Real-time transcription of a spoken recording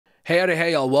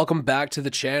Hey y'all, welcome back to the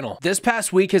channel. This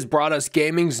past week has brought us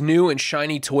gaming's new and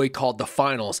shiny toy called The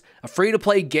Finals, a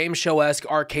free-to-play game show-esque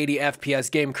arcadey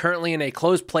FPS game currently in a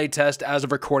closed playtest as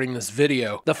of recording this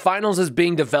video. The Finals is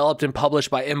being developed and published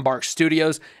by Embark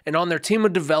Studios, and on their team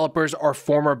of developers are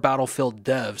former Battlefield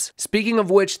devs. Speaking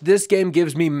of which, this game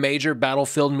gives me major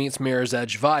Battlefield meets Mirror's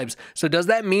Edge vibes, so does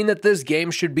that mean that this game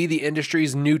should be the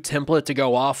industry's new template to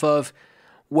go off of?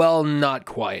 Well, not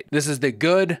quite. This is the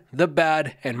good, the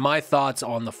bad, and my thoughts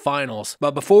on The Finals.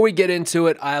 But before we get into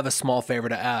it, I have a small favor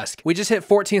to ask. We just hit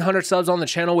 1,400 subs on the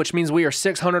channel, which means we are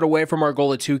 600 away from our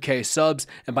goal of 2K subs.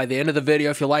 And by the end of the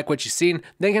video, if you like what you've seen,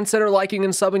 then consider liking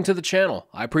and subbing to the channel.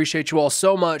 I appreciate you all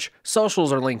so much.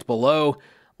 Socials are linked below.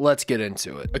 Let's get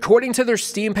into it. According to their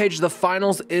Steam page, The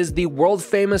Finals is the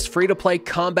world-famous free-to-play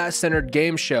combat-centered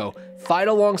game show. Fight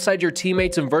alongside your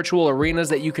teammates in virtual arenas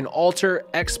that you can alter,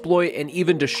 exploit, and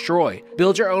even destroy.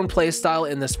 Build your own playstyle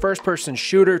in this first-person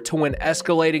shooter to win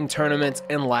escalating tournaments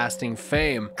and lasting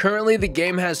fame. Currently, the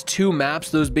game has 2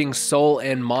 maps, those being Seoul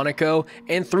and Monaco,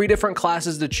 and 3 different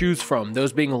classes to choose from,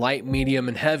 those being light, medium,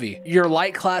 and heavy. Your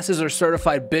light classes are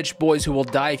certified bitch boys who will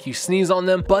die if you sneeze on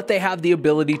them, but they have the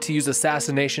ability to use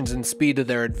assassinations and speed to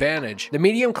their advantage. The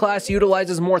medium class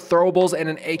utilizes more throwables and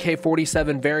an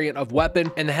AK-47 variant of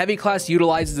weapon, and the heavy class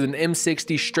utilizes an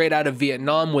M60 straight out of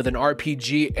Vietnam with an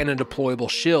RPG and a deployable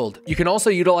shield. You can also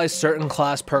utilize certain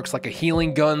class perks like a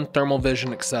healing gun, thermal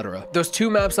vision, etc. Those 2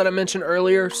 maps that I mentioned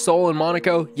earlier, Seoul and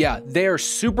Monaco, yeah, they are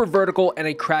super vertical and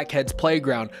a crackhead's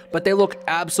playground, but they look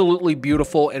absolutely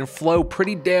beautiful and flow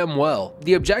pretty damn well.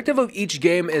 The objective of each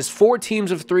game is 4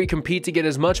 teams of 3 compete to get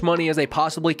as much money as they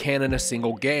possibly can in a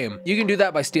single game. You can do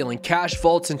that by stealing cash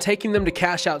vaults and taking them to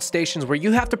cash out stations where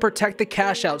you have to protect the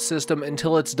cash out system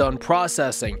until it's done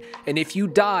processing, and if you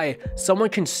die, someone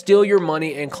can steal your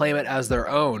money and claim it as their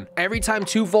own. Every time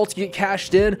 2 vaults get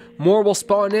cashed in, more will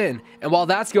spawn in, and while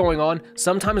that's going on,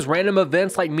 sometimes random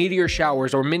events like meteor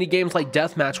showers or mini games like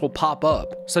deathmatch will pop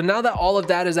up. So now that all of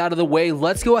that is out of the way,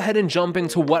 let's go ahead and jump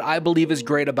into what I believe is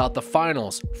great about The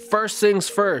Finals. First things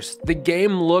first, the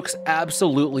game looks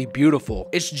absolutely beautiful.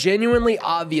 It's genuinely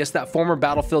obvious that former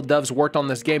Battlefield devs worked on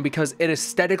this game because it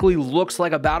aesthetically looks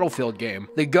like a Battlefield game.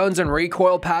 The guns and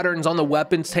recoil patterns on the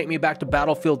weapons take me back to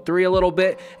Battlefield 3 a little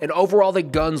bit, and overall the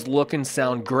guns look and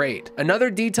sound great. Another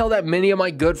detail that many of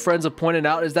my good friends have pointed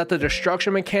out is that the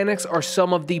destruction mechanics are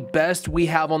some of the best we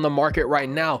have on the market right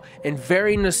now, and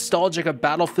very nostalgic of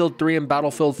Battlefield 3 and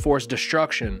Battlefield 4's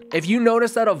destruction. If you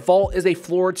notice that a vault is a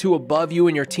floor or 2 above you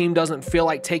and your team doesn't feel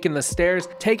like taking the stairs,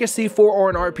 take a C4 or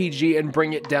an RPG and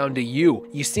bring it down to you.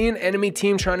 You see an enemy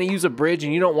team trying to use a bridge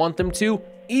and you don't want them to?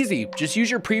 Easy, just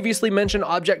use your previously mentioned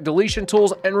object deletion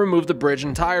tools and remove the bridge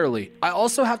entirely. I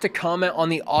also have to comment on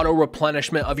the auto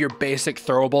replenishment of your basic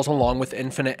throwables along with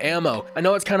infinite ammo. I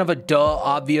know it's kind of a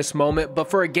obvious moment, but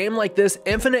for a game like this,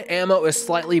 infinite ammo is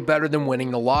slightly better than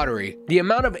winning the lottery. The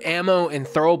amount of ammo and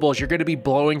throwables you're going to be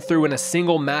blowing through in a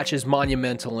single match is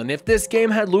monumental, and if this game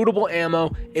had lootable ammo,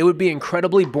 it would be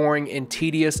incredibly boring and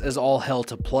tedious as all hell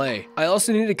to play. I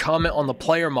also need to comment on the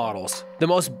player models. The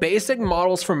most basic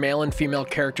models for male and female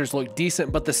characters look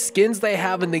decent, but the skins they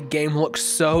have in the game look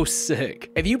so sick.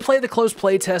 If you play the closed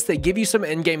playtest, they give you some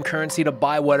in-game currency to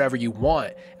buy whatever you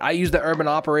want. I use the Urban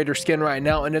Operator skin right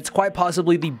now, and it's quite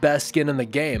possibly the best skin in the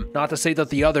game. Not to say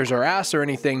that the others are ass or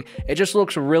anything, it just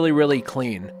looks really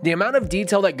clean. The amount of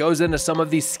detail that goes into some of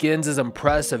these skins is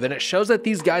impressive, and it shows that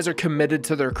these guys are committed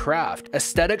to their craft.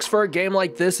 Aesthetics for a game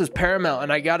like this is paramount,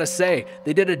 and I gotta say,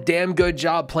 they did a damn good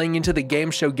job playing into the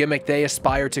game show gimmick they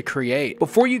aspire to create.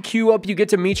 Before you queue up, you get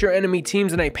to meet your enemy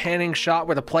teams in a panning shot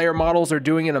where the player models are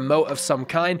doing an emote of some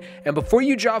kind, and before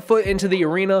you drop foot into the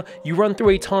arena, you run through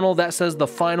a tunnel that says The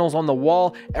Finals on the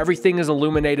wall. Everything is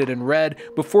illuminated in red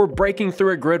before breaking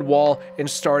through a grid wall and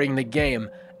starting the game.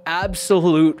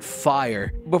 Absolute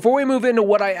fire. Before we move into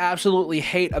what I absolutely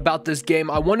hate about this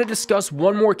game, I want to discuss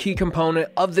one more key component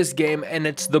of this game, and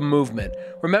it's the movement.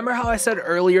 Remember how I said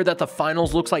earlier that The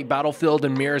Finals looks like Battlefield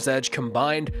and Mirror's Edge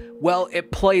combined? Well, it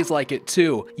plays like it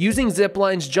too. Using zip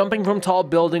lines, jumping from tall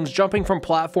buildings, jumping from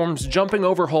platforms, jumping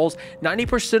over holes,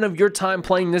 90% of your time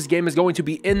playing this game is going to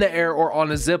be in the air or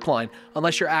on a zip line,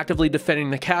 unless you're actively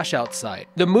defending the cash out site.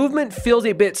 The movement feels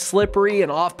a bit slippery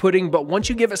and off-putting, but once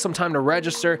you give it some time to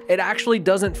register, register, it actually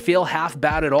doesn't feel half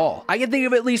bad at all. I can think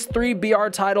of at least 3 BR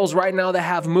titles right now that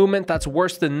have movement that's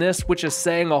worse than this, which is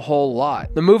saying a whole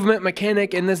lot. The movement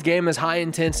mechanic in this game is high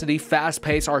intensity, fast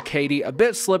paced, arcadey, a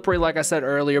bit slippery like I said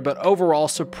earlier, but overall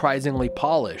surprisingly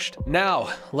polished. Now,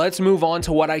 let's move on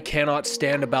to what I cannot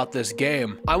stand about this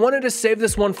game. I wanted to save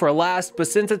this one for last, but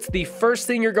since it's the first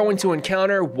thing you're going to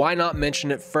encounter, why not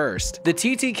mention it first? The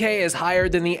TTK is higher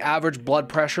than the average blood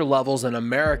pressure levels in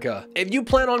America. If you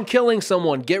plan on killing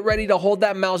someone, get ready to hold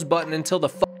that mouse button until the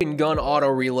fucking gun auto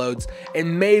reloads,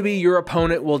 and maybe your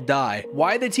opponent will die.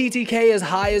 Why the TTK is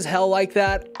high as hell like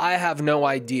that, I have no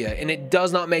idea, and it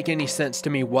does not make any sense to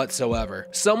me whatsoever.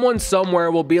 Someone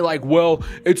somewhere will be like, well,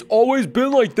 it's always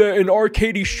been like that in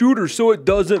arcade shooters, so it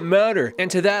doesn't matter.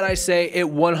 And to that I say, it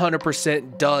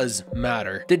 100% does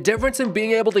matter. The difference in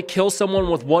being able to kill someone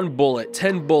with 1 bullet,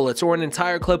 10 bullets, or an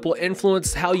entire clip will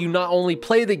influence how you not only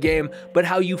play the game, but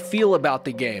how you feel about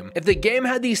the game. If the game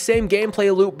had the same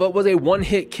gameplay loop but was a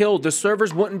one-hit kill, the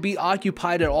servers wouldn't be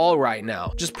occupied at all right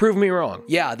now. Just prove me wrong.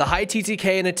 Yeah, the high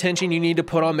TTK and attention you need to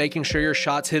put on making sure your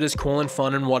shots hit is cool and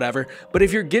fun and whatever, but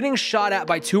if you're getting shot at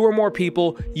by 2 or more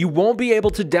people, you won't be able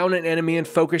to down an enemy and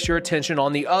focus your attention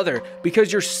on the other,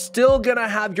 because you're still gonna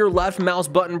have your left mouse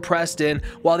button pressed in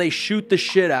while they shoot the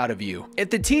shit out of you. If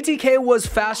the TTK was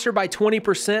faster by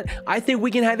 20%, I think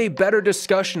we can have a better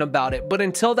discussion about it, but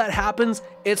until that happens,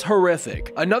 it's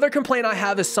horrific. Another complaint I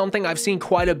have is something I've seen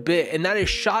quite a bit, and that is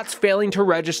shots failing to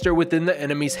register within the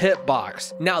enemy's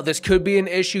hitbox. Now, this could be an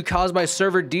issue caused by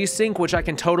server desync, which I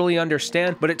can totally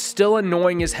understand, but it's still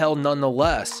annoying as hell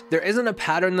nonetheless. There isn't a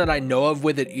pattern that I know of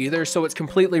with it either, so it's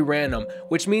completely random,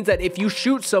 which means that if you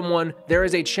shoot someone, there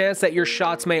is a chance that your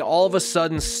shots may all of a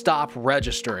sudden stop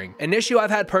registering. An issue I've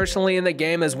had personally in the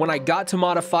game is when I got to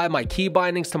modify my key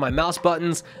bindings to my mouse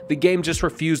buttons, the game just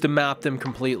refused to map them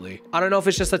completely. I don't know if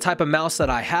it's just the type of mouse that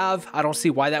I have, I don't see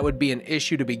why that would be an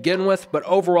issue to begin with, but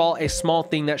overall a small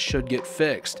thing that should get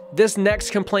fixed. This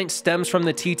next complaint stems from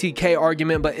the TTK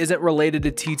argument but isn't related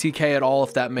to TTK at all,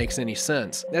 if that makes any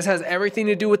sense. This has everything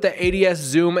to do with the ADS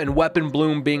zoom and weapon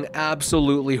bloom being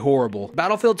absolutely horrible.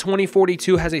 Battlefield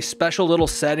 2042 has a special little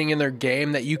setting in their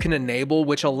game that you can enable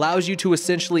which allows you to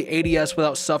essentially ADS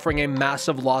without suffering a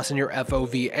massive loss in your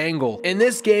FOV angle. In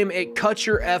this game, it cuts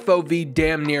your FOV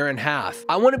damn near in half.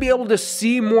 I want to be able to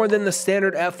see more than the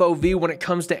standard FOV when it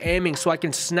comes to aiming so I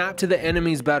can snap to the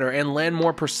enemies better and land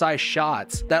more precise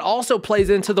shots. That also plays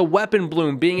into the weapon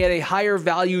bloom being at a higher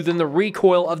value than the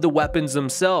recoil of the weapons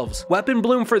themselves. Weapon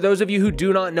bloom, for those of you who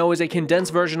do not know, is a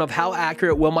condensed version of how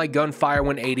accurate will my gun fire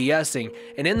when ADSing,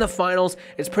 and in the finals,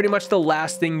 it's pretty much the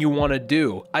last thing you want to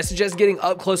do. I suggest getting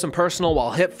up close and personal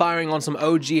while hip firing on some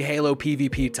OG Halo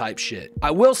PvP type shit.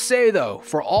 I will say though,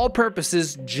 for all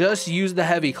purposes, just use the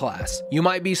heavy class. You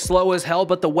might be slow as hell,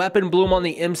 but the weapon bloom on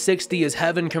the M60 is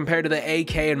heaven compared to the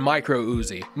AK and micro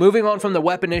Uzi. Moving on from the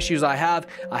weapon issues I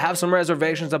have some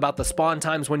reservations about the spawn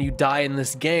times when you die in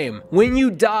this game. When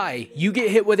you die, you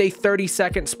get hit with a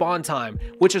 30-second spawn time,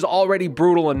 which is already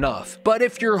brutal enough. But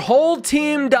if your whole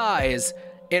team dies,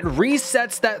 it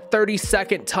resets that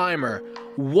 30-second timer.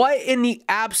 What in the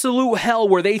absolute hell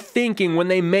were they thinking when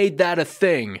they made that a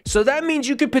thing? So that means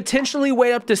you could potentially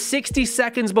wait up to 60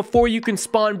 seconds before you can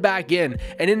spawn back in,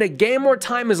 and in a game where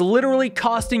time is literally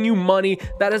costing you money,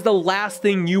 that is the last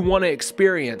thing you want to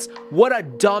experience. What a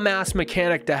dumbass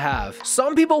mechanic to have.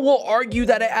 Some people will argue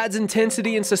that it adds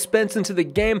intensity and suspense into the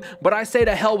game, but I say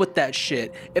to hell with that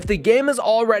shit. If the game is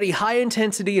already high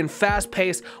intensity and fast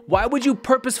paced, why would you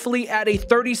purposefully add a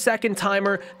 30-second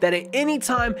timer that at any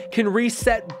time can reset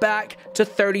back to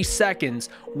 30 seconds?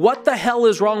 What the hell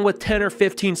is wrong with 10 or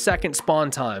 15 second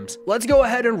spawn times? Let's go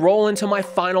ahead and roll into my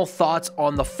final thoughts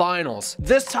on the finals.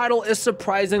 This title is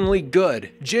surprisingly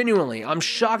good. Genuinely, I'm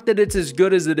shocked that it's as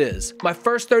good as it is. My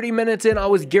first 30 minutes in, I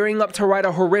was gearing up to write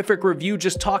a horrific review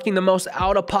just talking the most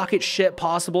out-of-pocket shit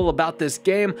possible about this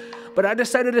game, but I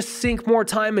decided to sink more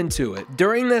time into it.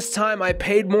 During this time, I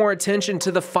paid more attention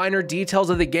to the finer details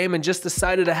of the game and just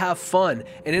decided to have fun.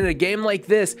 And in a game like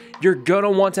this, you're gonna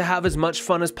want to have as much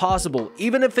fun as possible,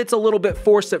 even if it's a little bit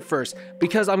forced at first,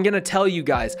 because I'm gonna tell you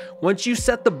guys, once you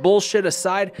set the bullshit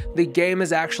aside, the game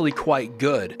is actually quite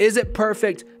good. Is it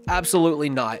perfect? Absolutely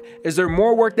not. Is there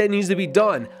more work that needs to be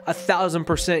done?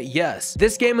 1000% yes.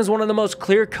 This game is one of the most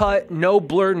clear-cut, no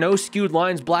blur, no skewed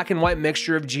lines, black and white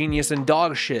mixture of genius and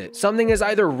dog shit. Something is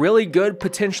either really good,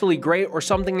 potentially great, or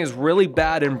something is really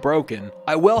bad and broken.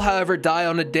 I will, however, die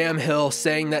on a damn hill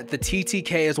saying that the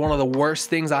TTK is one of the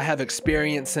worst things I have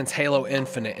experienced since Halo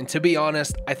Infinite, and to be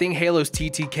honest, I think Halo's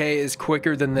TTK is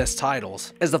quicker than this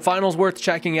title's. Is the finals worth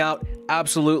checking out?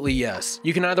 Absolutely yes.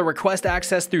 You can either request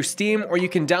access through Steam, or you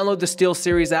can download the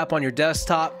SteelSeries app on your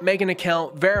desktop, make an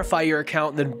account, verify your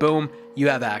account, then boom, you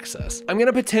have access. I'm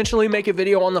gonna potentially make a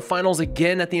video on the finals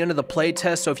again at the end of the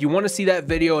playtest, so if you want to see that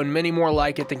video and many more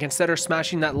like it, then consider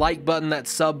smashing that like button, that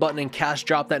sub button, and cash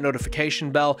drop that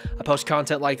notification bell. I post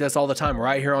content like this all the time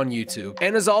right here on YouTube.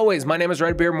 And as always, my name is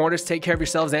Redbeard Mortis. Take care of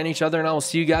yourselves and each other, and I will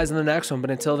see you guys in the next one. But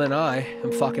until then, I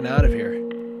am fucking out of here.